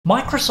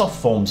Microsoft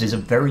Forms is a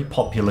very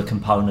popular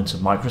component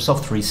of Microsoft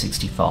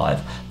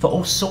 365 for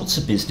all sorts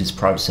of business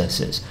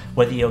processes,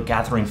 whether you're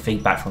gathering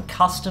feedback from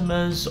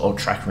customers or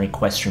tracking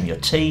requests from your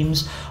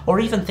teams,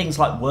 or even things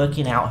like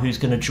working out who's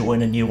going to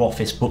join a new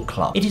Office book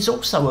club. It is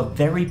also a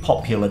very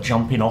popular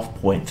jumping off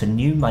point for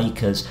new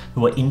makers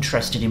who are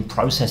interested in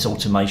process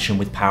automation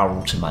with Power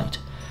Automate.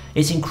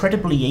 It's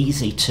incredibly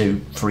easy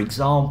to, for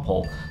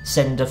example,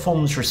 send a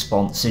forms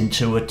response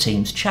into a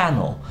Teams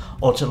channel,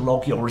 or to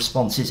log your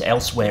responses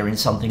elsewhere in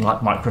something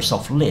like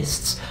Microsoft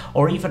Lists,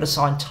 or even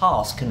assign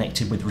tasks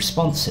connected with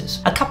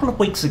responses. A couple of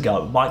weeks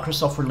ago,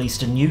 Microsoft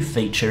released a new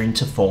feature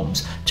into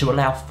Forms to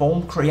allow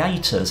form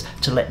creators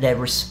to let their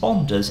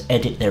responders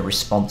edit their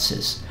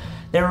responses.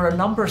 There are a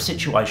number of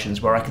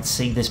situations where I could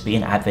see this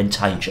being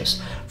advantageous.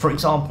 For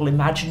example,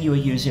 imagine you are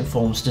using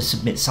Forms to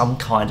submit some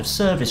kind of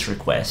service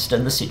request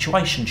and the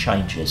situation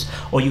changes,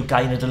 or you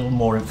gain a little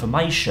more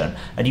information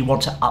and you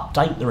want to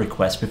update the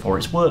request before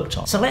it's worked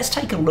on. So let's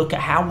take a look at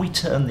how we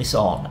turn this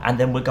on, and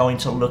then we're going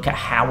to look at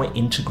how it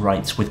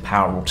integrates with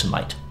Power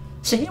Automate.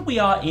 So here we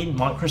are in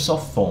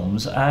Microsoft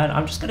Forms, and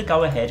I'm just going to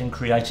go ahead and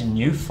create a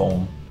new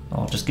form.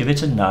 I'll just give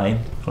it a name,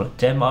 for a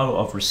demo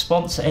of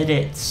response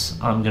edits.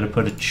 I'm going to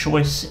put a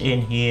choice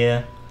in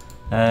here,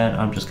 and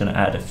I'm just going to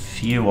add a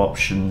few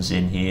options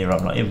in here.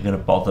 I'm not even going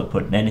to bother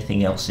putting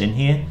anything else in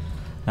here.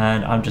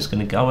 And I'm just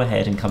going to go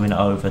ahead and come in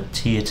over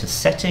here to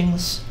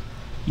settings.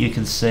 You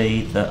can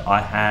see that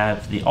I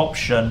have the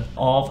option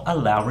of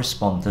allow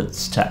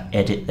respondents to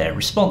edit their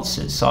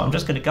responses. So I'm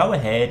just going to go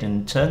ahead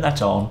and turn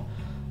that on.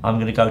 I'm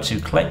going to go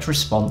to collect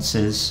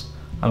responses.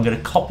 I'm going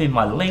to copy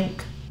my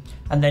link,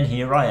 and then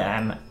here I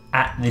am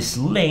at this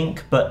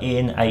link but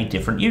in a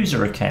different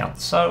user account.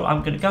 So I'm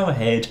going to go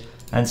ahead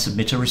and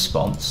submit a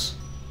response,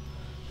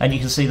 and you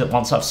can see that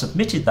once I've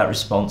submitted that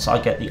response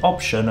I get the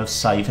option of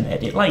save and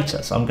edit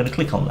later. So I'm going to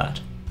click on that,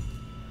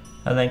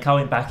 and then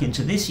going back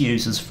into this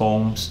user's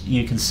forms,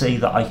 you can see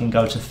that I can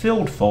go to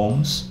filled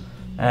forms,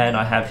 and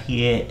I have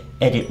here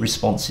edit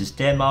responses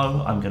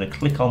demo. I'm going to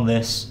click on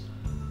this.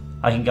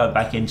 I can go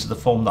back into the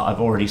form that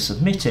I've already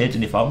submitted,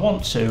 and if I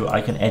want to I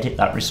can edit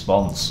that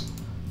response,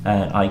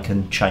 and I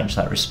can change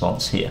that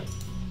response here.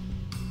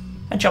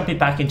 And jumping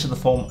back into the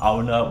form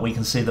owner, we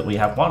can see that we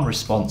have one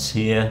response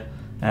here,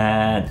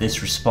 and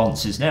this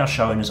response is now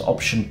showing as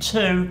option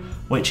 2,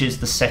 which is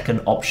the second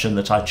option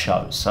that I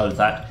chose. So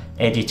that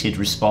edited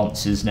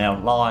response is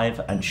now live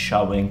and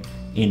showing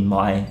in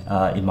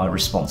my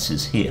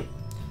responses here.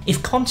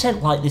 If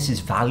content like this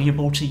is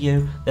valuable to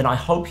you, then I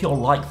hope you'll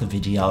like the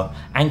video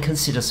and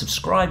consider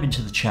subscribing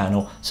to the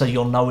channel so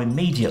you'll know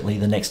immediately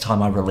the next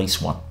time I release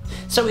one.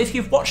 So if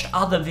you've watched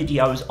other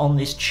videos on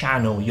this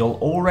channel, you'll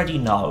already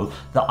know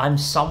that I'm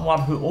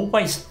someone who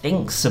always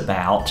thinks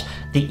about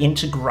the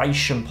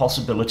integration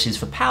possibilities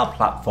for Power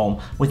Platform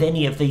with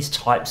any of these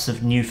types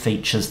of new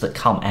features that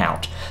come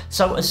out.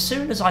 So as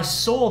soon as I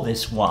saw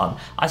this one,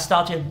 I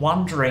started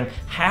wondering,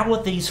 how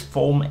are these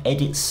form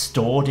edits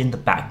stored in the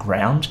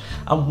background,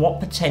 and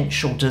what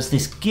potential does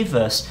this give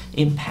us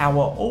in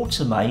Power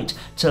Automate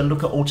to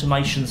look at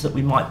automations that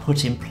we might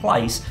put in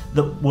place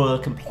that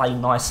work and play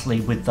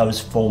nicely with those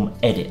form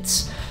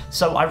edits.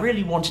 So I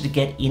really wanted to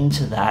get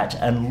into that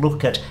and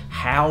look at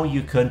how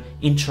you can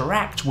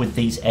interact with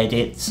these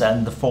edits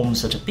and the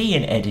forms that are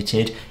being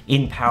edited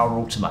in Power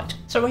Automate.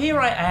 So here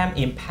I am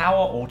in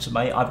Power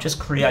Automate. I've just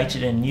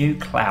created a new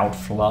cloud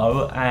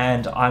flow,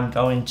 and I'm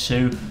going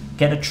to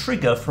get a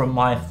trigger from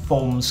my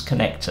Forms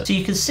connector. So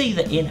you can see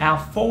that in our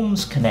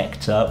Forms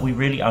connector, we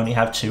really only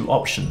have two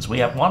options. We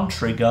have one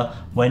trigger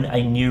when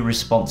a new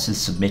response is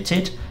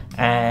submitted,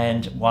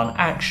 and one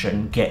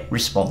action, get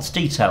response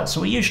details.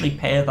 So we usually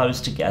pair those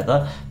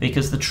together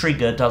because the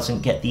trigger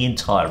doesn't get the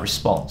entire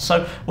response.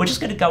 So we're just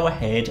going to go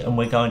ahead and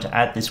we're going to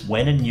add this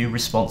when a new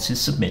response is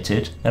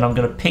submitted, and I'm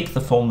going to pick the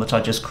form that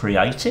I just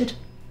created.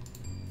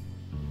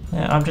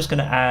 And I'm just going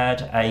to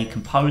add a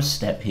compose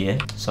step here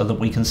so that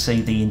we can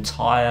see the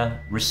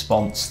entire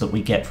response that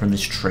we get from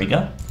this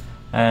trigger.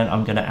 And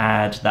I'm going to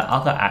add that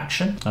other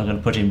action. I'm going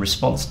to put in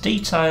response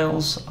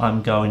details.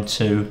 I'm going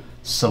to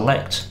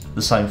select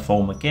the same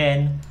form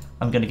again.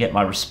 I'm going to get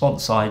my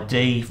response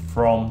ID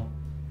from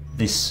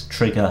this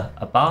trigger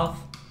above,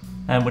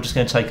 and we're just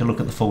going to take a look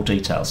at the full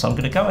details. So I'm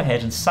going to go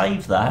ahead and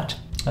save that,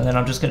 and then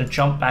I'm just going to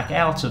jump back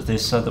out of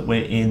this so that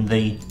we're in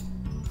the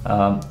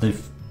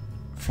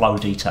flow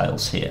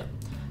details here.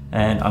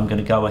 And I'm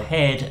going to go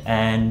ahead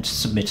and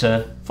submit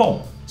a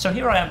form. So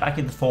here I am back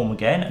in the form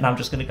again, and I'm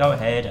just going to go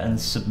ahead and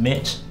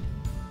submit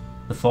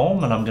the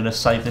form, and I'm going to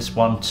save this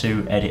one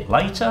to edit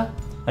later.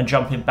 And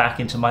jumping back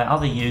into my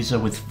other user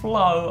with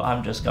flow,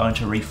 I'm just going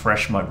to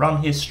refresh my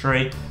run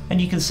history, and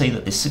you can see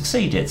that this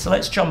succeeded. So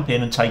let's jump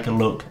in and take a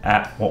look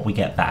at what we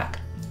get back.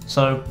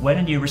 So when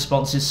a new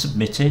response is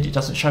submitted, it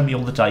doesn't show me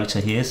all the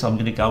data here, so I'm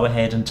going to go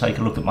ahead and take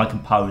a look at my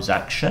compose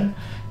action.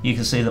 You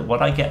can see that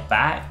what I get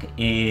back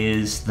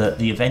is that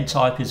the event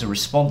type is a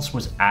response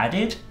was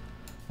added.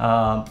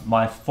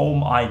 My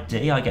form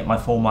ID, I get my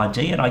form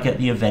ID, and I get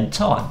the event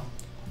time.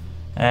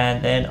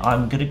 And then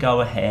I'm going to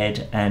go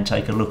ahead and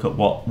take a look at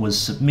what was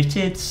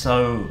submitted.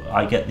 So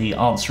I get the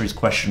answer is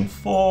question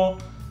 4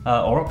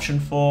 or option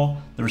 4,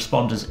 the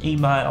responder's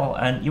email,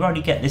 and you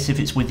only get this if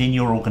it's within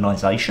your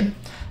organization.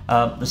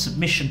 The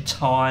submission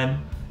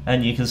time,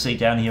 and you can see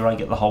down here I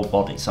get the whole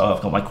body. So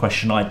I've got my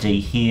question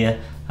ID here,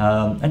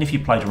 and if you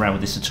played around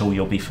with this at all,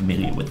 you'll be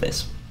familiar with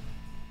this.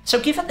 So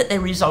given that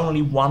there is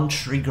only one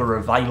trigger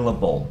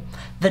available,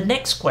 the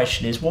next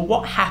question is, well,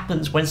 what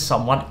happens when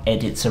someone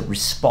edits a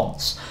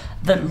response?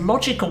 The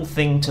logical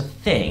thing to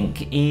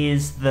think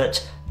is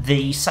that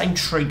the same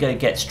trigger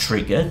gets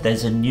triggered,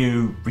 there's a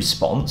new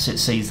response, it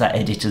sees that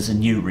edit as a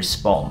new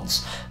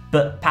response,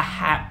 but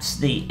perhaps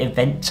the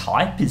event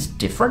type is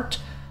different.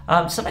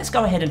 So let's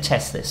go ahead and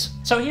test this.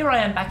 So here I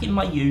am back in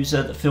my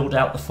user that filled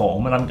out the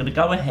form, and I'm going to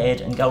go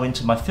ahead and go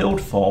into my filled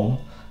form,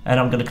 and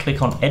I'm going to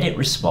click on edit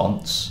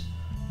response,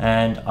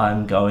 and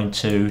I'm going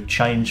to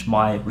change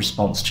my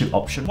response to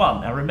option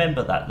 1. Now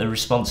remember that the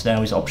response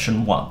now is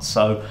option 1.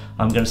 So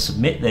I'm going to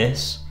submit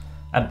this,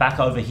 and back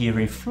over here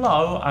in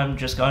Flow, I'm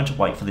just going to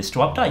wait for this to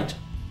update.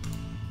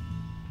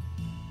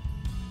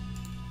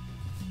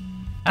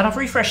 And I've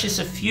refreshed this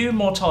a few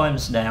more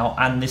times now,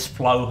 and this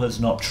flow has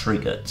not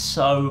triggered.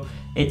 So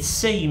it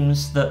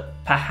seems that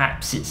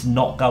perhaps it's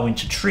not going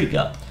to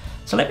trigger.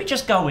 So let me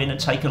just go in and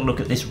take a look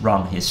at this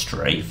run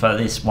history for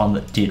this one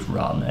that did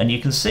run. And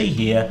you can see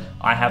here,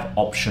 I have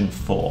option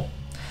 4.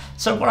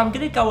 So what I'm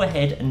going to go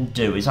ahead and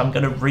do is I'm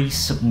going to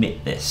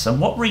resubmit this. And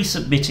what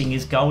resubmitting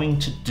is going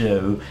to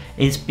do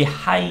is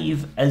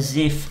behave as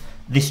if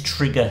this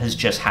trigger has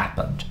just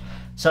happened.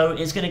 So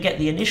it's going to get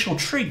the initial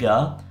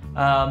trigger.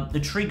 The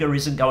trigger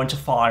isn't going to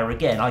fire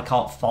again. I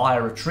can't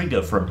fire a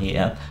trigger from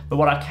here, but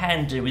what I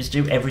can do is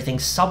do everything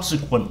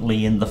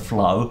subsequently in the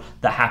flow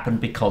that happened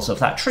because of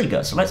that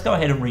trigger. So let's go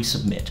ahead and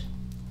resubmit.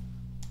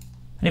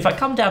 And if I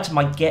come down to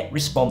my get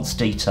response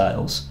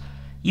details,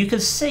 you can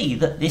see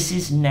that this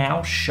is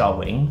now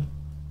showing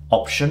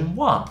option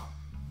 1.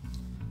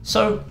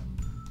 So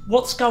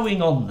what's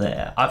going on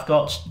there? I've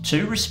got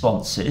 2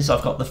 responses.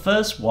 I've got the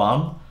first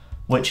one,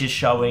 which is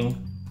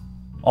showing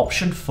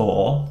option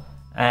 4,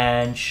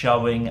 and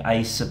showing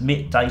a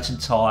submit date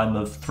and time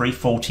of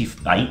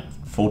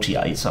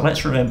 3:48. So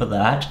let's remember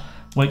that.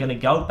 We're going to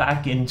go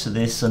back into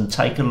this and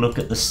take a look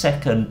at the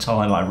second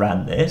time I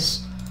ran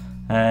this,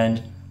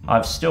 and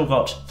I've still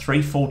got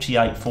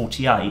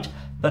 3:48:48,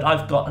 but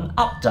I've got an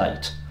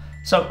update.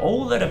 So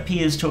all that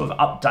appears to have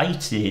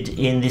updated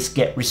in this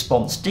get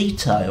response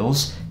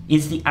details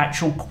is the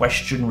actual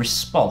question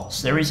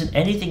response. There isn't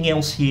anything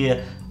else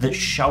here that's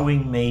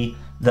showing me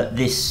that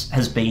this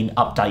has been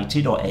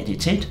updated or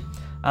edited.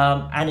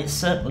 And it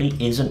certainly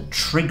isn't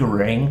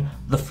triggering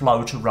the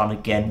flow to run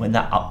again when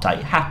that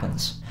update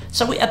happens.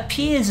 So it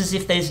appears as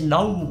if there's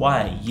no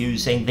way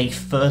using the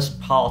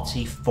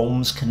first-party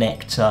forms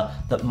connector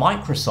that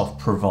Microsoft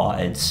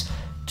provides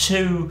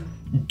to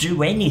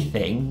do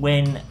anything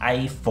when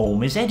a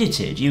form is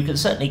edited. You can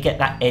certainly get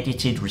that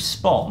edited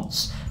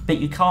response, but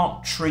you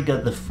can't trigger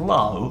the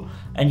flow,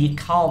 and you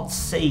can't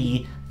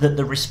see that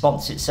the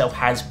response itself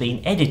has been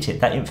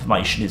edited. That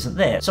information isn't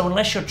there. So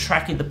unless you're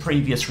tracking the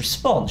previous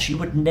response, you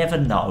would never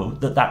know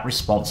that that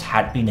response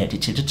had been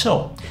edited at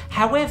all.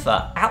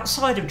 However,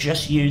 outside of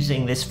just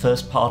using this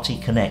first-party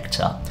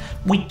connector,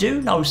 we do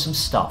know some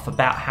stuff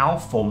about how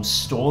Forms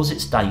stores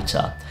its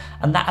data,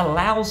 and that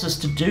allows us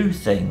to do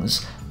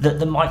things that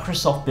the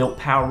Microsoft-built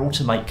Power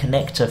Automate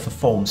connector for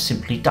Forms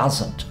simply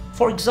doesn't.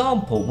 For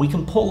example, we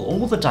can pull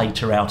all the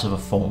data out of a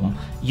form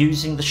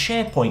using the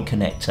SharePoint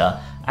connector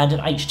and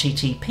an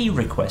HTTP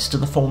request to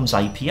the Forms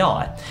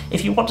API.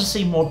 If you want to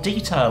see more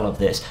detail of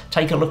this,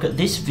 take a look at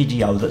this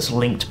video that's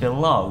linked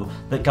below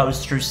that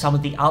goes through some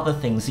of the other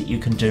things that you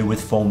can do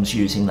with Forms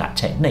using that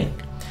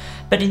technique.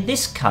 But in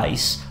this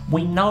case,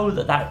 we know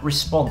that that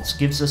response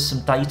gives us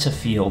some data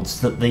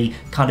fields that the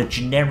kind of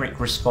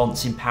generic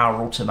response in Power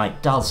Automate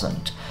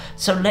doesn't.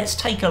 So let's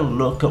take a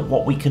look at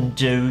what we can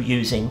do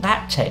using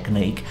that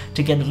technique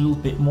to get a little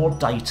bit more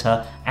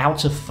data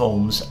out of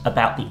Forms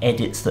about the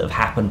edits that have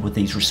happened with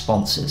these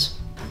responses.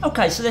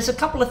 Okay, so there's a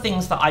couple of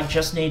things that I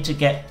just need to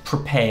get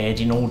prepared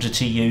in order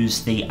to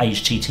use the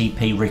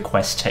HTTP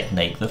request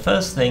technique. The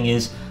first thing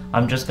is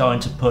I'm just going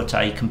to put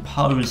a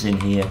compose in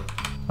here.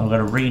 I'm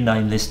going to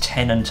rename this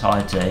tenant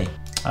ID.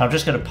 I'm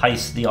just going to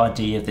paste the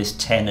ID of this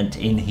tenant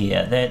in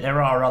here.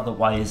 There are other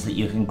ways that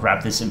you can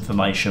grab this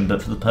information, but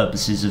for the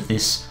purposes of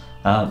this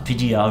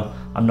video,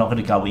 I'm not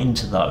going to go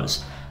into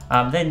those.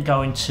 I'm then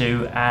going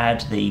to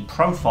add the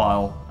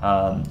profile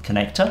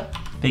connector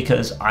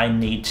because I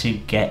need to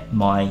get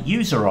my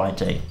user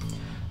ID.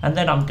 And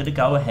then I'm going to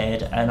go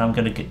ahead and I'm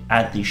going to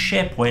add the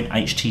SharePoint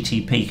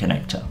HTTP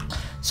connector.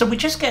 So we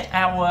just get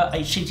our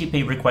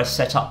HTTP request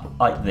set up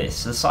like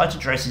this. The site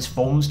address is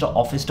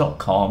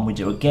forms.office.com. We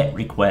do a GET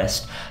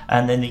request,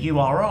 and then the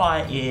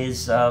URI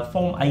is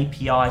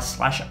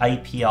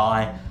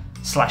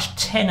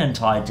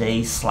form-API/API/tenant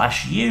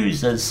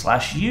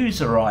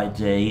ID/users/user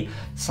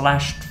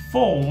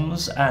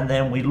ID/forms, and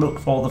then we look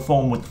for the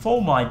form with the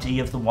form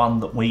ID of the one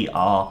that we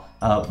are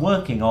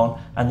working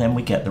on, and then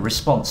we get the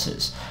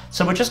responses.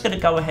 So we're just going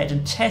to go ahead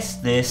and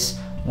test this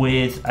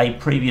with a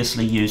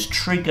previously used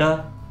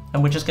trigger,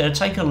 and we're just going to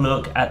take a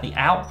look at the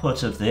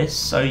output of this,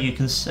 so you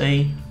can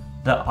see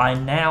that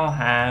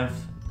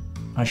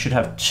I should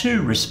have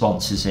 2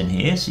 responses in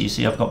here. So you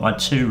see I've got my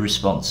 2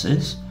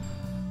 responses.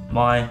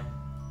 My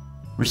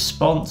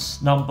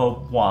response number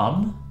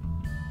 1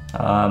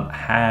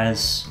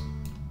 has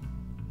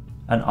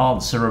an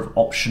answer of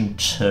option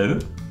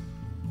 2,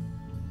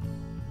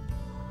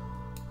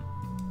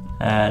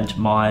 and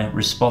my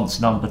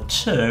response number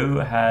 2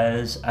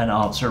 has an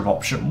answer of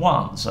option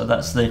 1. So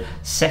that's the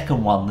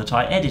second one that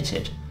I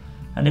edited.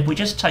 And if we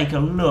just take a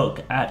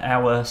look at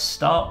our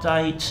start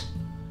date,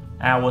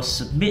 our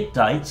submit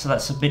date, so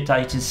that submit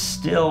date is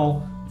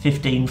still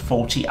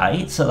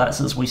 1548, so that's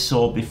as we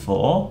saw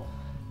before.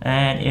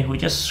 And if we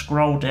just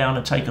scroll down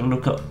and take a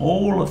look at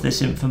all of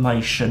this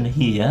information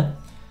here,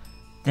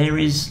 there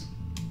is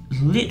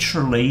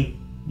literally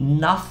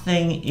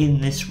nothing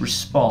in this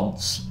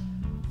response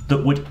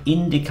that would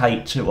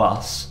indicate to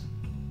us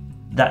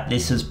that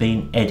this has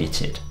been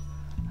edited.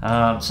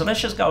 So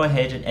let's just go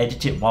ahead and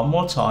edit it one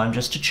more time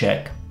just to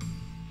check.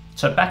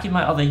 So back in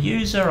my other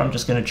user, I'm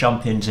just going to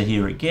jump into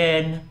here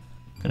again.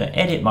 I'm going to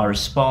edit my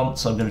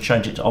response. I'm going to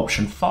change it to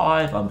option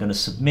 5. I'm going to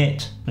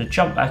submit. I'm going to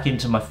jump back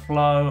into my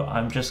flow.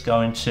 I'm just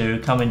going to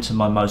come into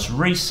my most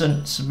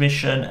recent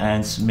submission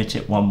and submit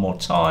it one more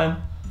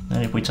time.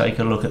 And if we take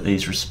a look at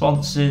these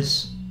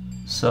responses,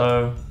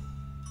 so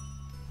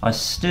I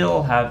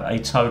still have a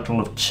total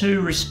of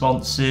 2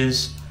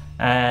 responses,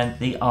 and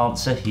the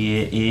answer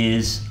here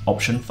is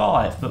option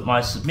 5, but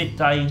my submit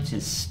date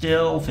is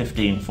still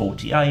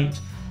 1548.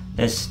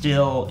 There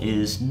still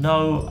is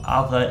no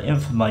other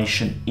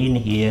information in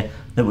here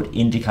that would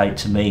indicate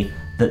to me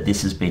that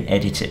this has been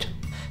edited.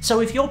 So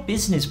if your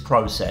business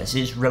process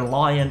is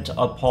reliant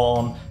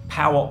upon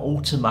Power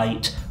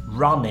Automate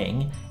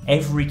running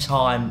every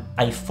time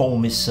a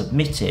form is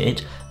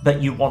submitted,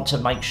 but you want to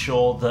make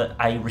sure that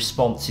a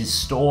response is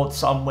stored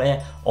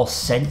somewhere or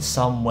sent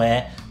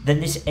somewhere, then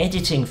this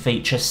editing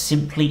feature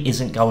simply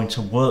isn't going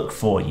to work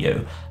for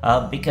you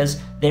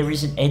because there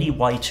isn't any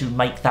way to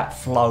make that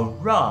flow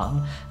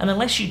run. And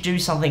unless you do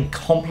something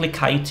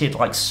complicated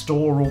like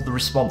store all the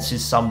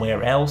responses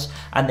somewhere else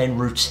and then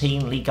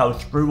routinely go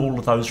through all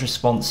of those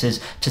responses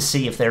to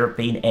see if there have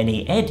been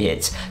any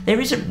edits, there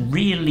isn't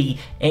really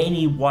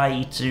any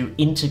way to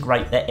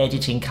integrate the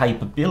editing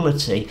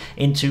capability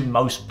into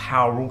most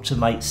Power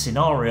Automate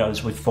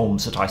scenarios with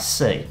forms that I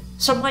see.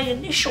 So my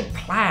initial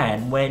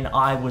plan when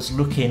I was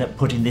looking at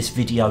putting this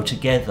video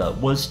together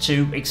was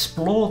to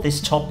explore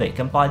this topic,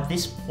 and by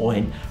this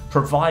point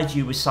provide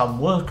you with some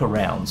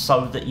workarounds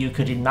so that you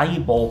could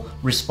enable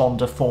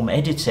responder form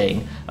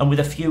editing, and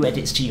with a few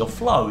edits to your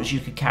flows you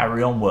could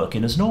carry on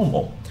working as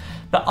normal.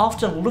 But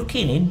after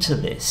looking into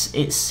this,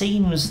 it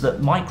seems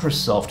that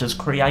Microsoft has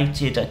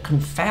created a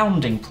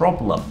confounding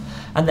problem,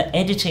 and the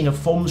editing of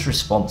forms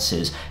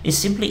responses is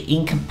simply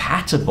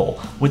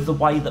incompatible with the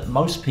way that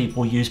most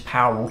people use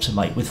Power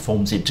Automate with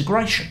forms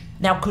integration.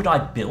 Now, could I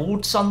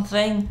build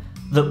something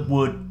that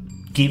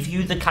would give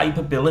you the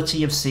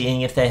capability of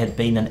seeing if there had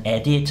been an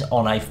edit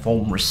on a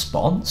form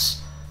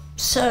response?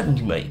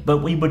 Certainly, but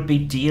we would be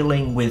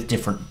dealing with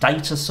different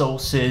data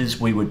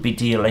sources, we would be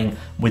dealing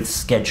with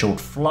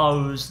scheduled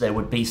flows, there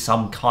would be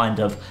some kind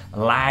of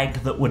lag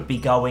that would be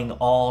going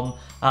on,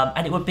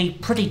 and it would be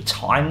pretty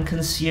time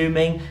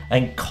consuming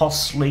and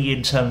costly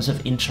in terms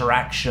of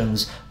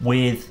interactions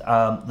with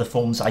the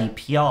Forms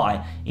API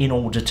in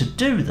order to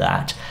do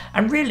that.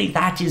 And really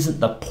that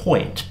isn't the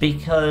point,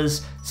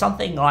 because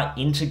something like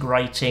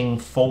integrating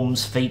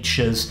Forms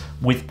features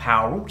with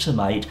Power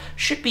Automate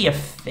should be a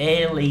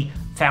fairly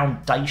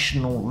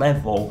foundational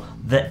level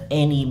that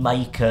any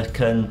maker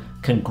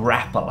can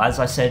grapple. As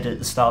I said at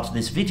the start of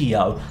this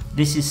video,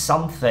 this is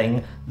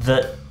something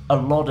that a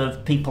lot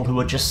of people who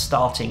are just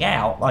starting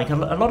out, like a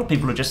lot of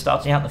people who are just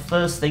starting out, the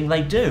first thing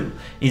they do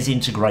is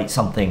integrate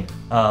something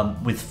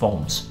with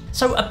forms.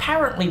 So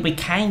apparently we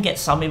can get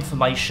some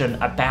information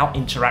about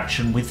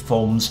interaction with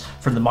forms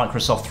from the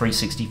Microsoft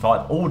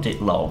 365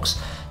 audit logs,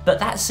 but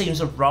that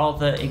seems a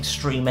rather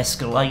extreme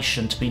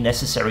escalation to be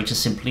necessary to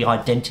simply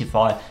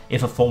identify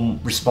if a form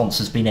response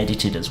has been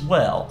edited as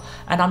well.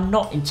 And I'm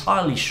not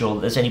entirely sure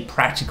that there's any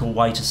practical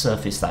way to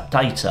surface that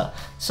data.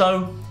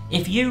 So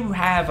if you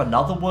have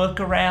another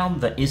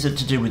workaround that isn't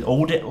to do with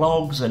audit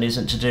logs and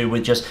isn't to do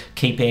with just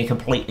keeping a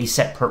completely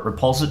separate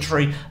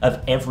repository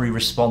of every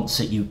response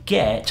that you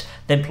get,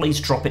 then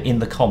please drop it in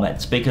the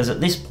comments, because at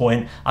this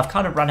point I've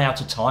kind of run out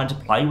of time to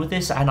play with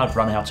this and I've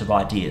run out of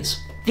ideas.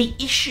 The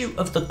issue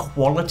of the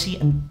quality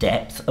and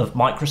depth of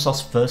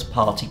Microsoft's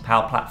first-party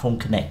Power Platform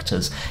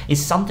connectors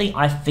is something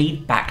I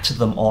feed back to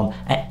them on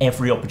at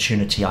every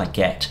opportunity I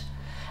get.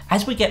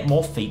 As we get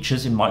more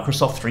features in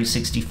Microsoft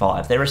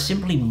 365, there are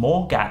simply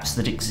more gaps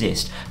that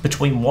exist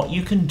between what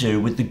you can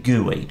do with the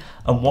GUI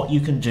and what you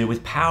can do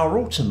with Power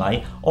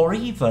Automate or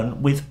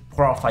even with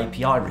Graph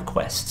API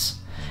requests.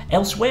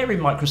 Elsewhere in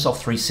Microsoft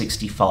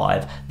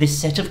 365, this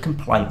set of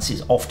complaints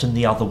is often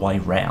the other way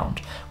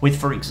round,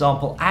 with, for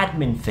example,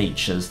 admin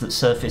features that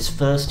surface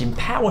first in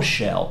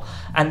PowerShell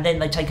and then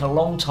they take a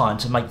long time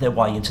to make their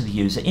way into the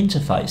user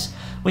interface.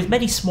 With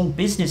many small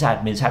business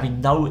admins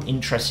having no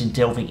interest in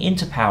delving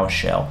into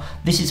PowerShell,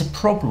 this is a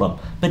problem,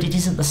 but it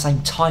isn't the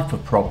same type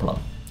of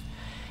problem.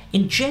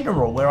 In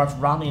general, where I've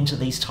run into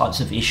these types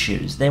of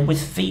issues, they're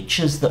with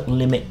features that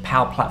limit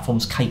Power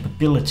Platform's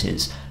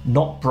capabilities,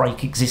 not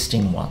break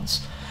existing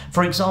ones.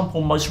 For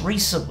example, most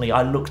recently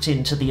I looked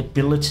into the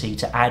ability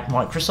to add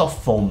Microsoft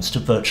Forms to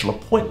virtual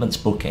appointments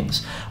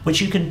bookings, which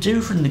you can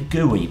do from the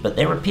GUI, but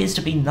there appears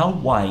to be no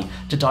way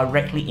to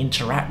directly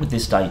interact with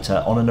this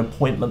data on an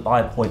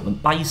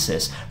appointment-by-appointment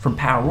basis from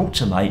Power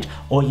Automate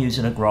or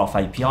using a Graph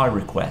API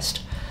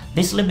request.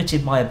 This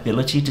limited my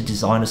ability to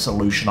design a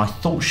solution I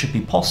thought should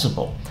be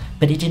possible,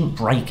 but it didn't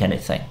break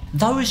anything.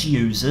 Those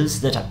users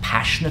that are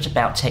passionate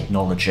about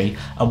technology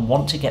and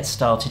want to get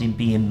started in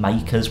being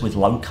makers with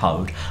low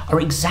code are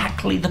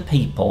exactly the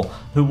people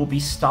who will be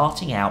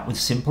starting out with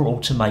simple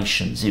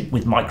automations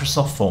with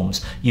Microsoft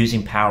Forms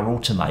using Power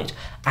Automate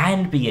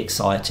and be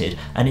excited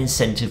and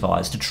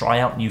incentivized to try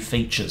out new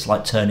features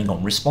like turning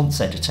on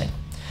response editing.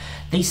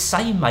 These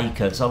same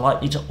makers are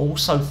likely to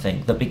also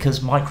think that because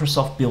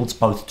Microsoft builds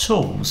both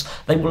tools,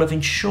 they will have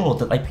ensured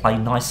that they play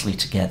nicely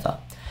together.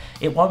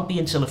 It won't be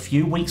until a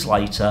few weeks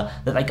later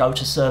that they go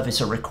to service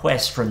a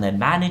request from their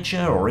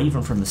manager or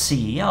even from the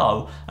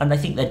CEO and they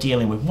think they're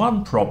dealing with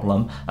one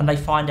problem and they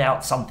find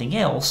out something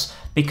else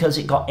because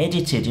it got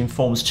edited in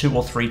Forms 2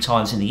 or 3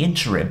 times in the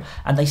interim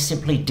and they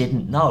simply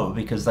didn't know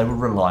because they were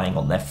relying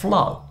on their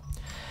flow.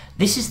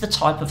 This is the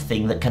type of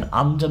thing that can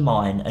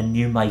undermine a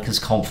new maker's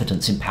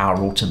confidence in Power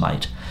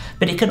Automate,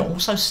 but it can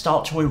also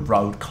start to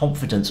erode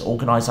confidence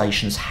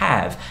organisations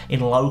have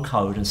in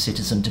low-code and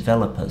citizen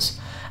developers.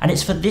 And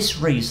it's for this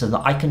reason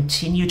that I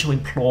continue to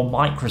implore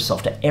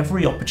Microsoft at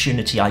every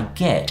opportunity I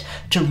get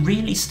to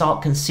really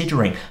start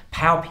considering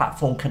Power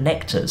Platform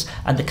connectors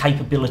and the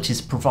capabilities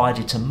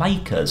provided to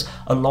makers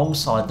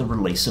alongside the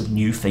release of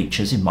new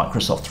features in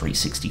Microsoft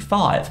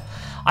 365.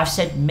 I've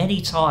said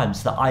many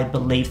times that I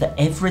believe that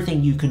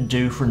everything you can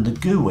do from the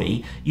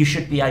GUI, you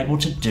should be able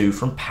to do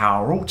from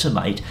Power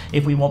Automate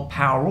if we want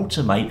Power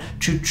Automate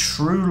to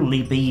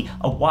truly be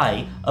a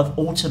way of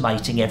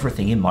automating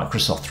everything in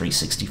Microsoft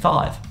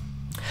 365.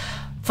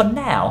 For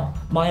now,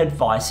 my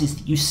advice is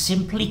that you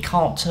simply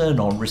can't turn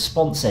on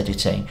response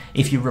editing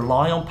if you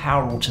rely on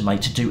Power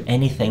Automate to do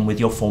anything with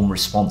your form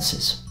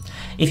responses.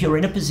 If you're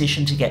in a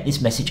position to get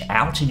this message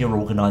out in your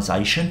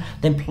organisation,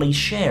 then please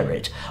share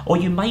it. Or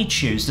you may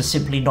choose to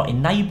simply not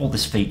enable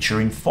this feature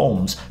in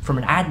Forms from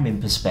an admin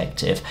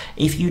perspective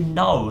if you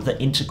know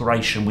that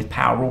integration with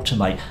Power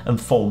Automate and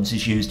Forms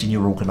is used in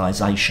your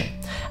organisation.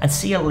 And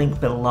see a link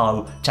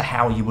below to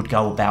how you would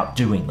go about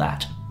doing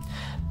that.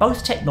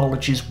 Both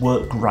technologies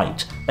work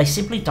great, they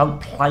simply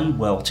don't play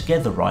well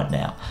together right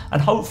now,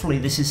 and hopefully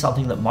this is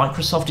something that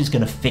Microsoft is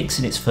going to fix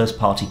in its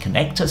first-party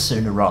connector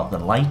sooner rather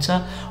than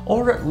later,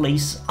 or at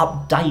least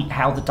update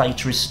how the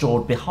data is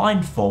stored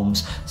behind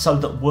Forms so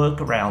that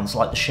workarounds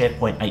like the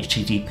SharePoint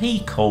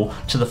HTTP call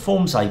to the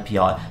Forms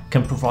API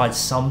can provide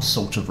some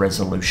sort of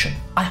resolution.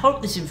 I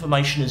hope this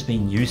information has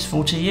been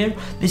useful to you.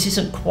 This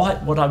isn't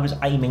quite what I was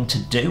aiming to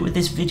do with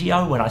this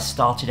video when I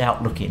started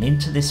out looking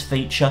into this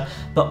feature,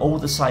 but all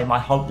the same I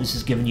hope this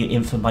has given you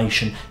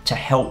information to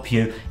help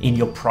you in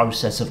your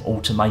process of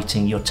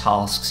automating your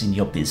tasks in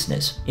your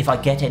business. If I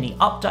get any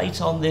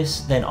update on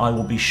this, then I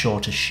will be sure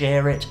to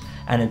share it,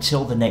 and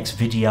until the next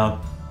video,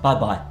 bye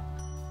bye.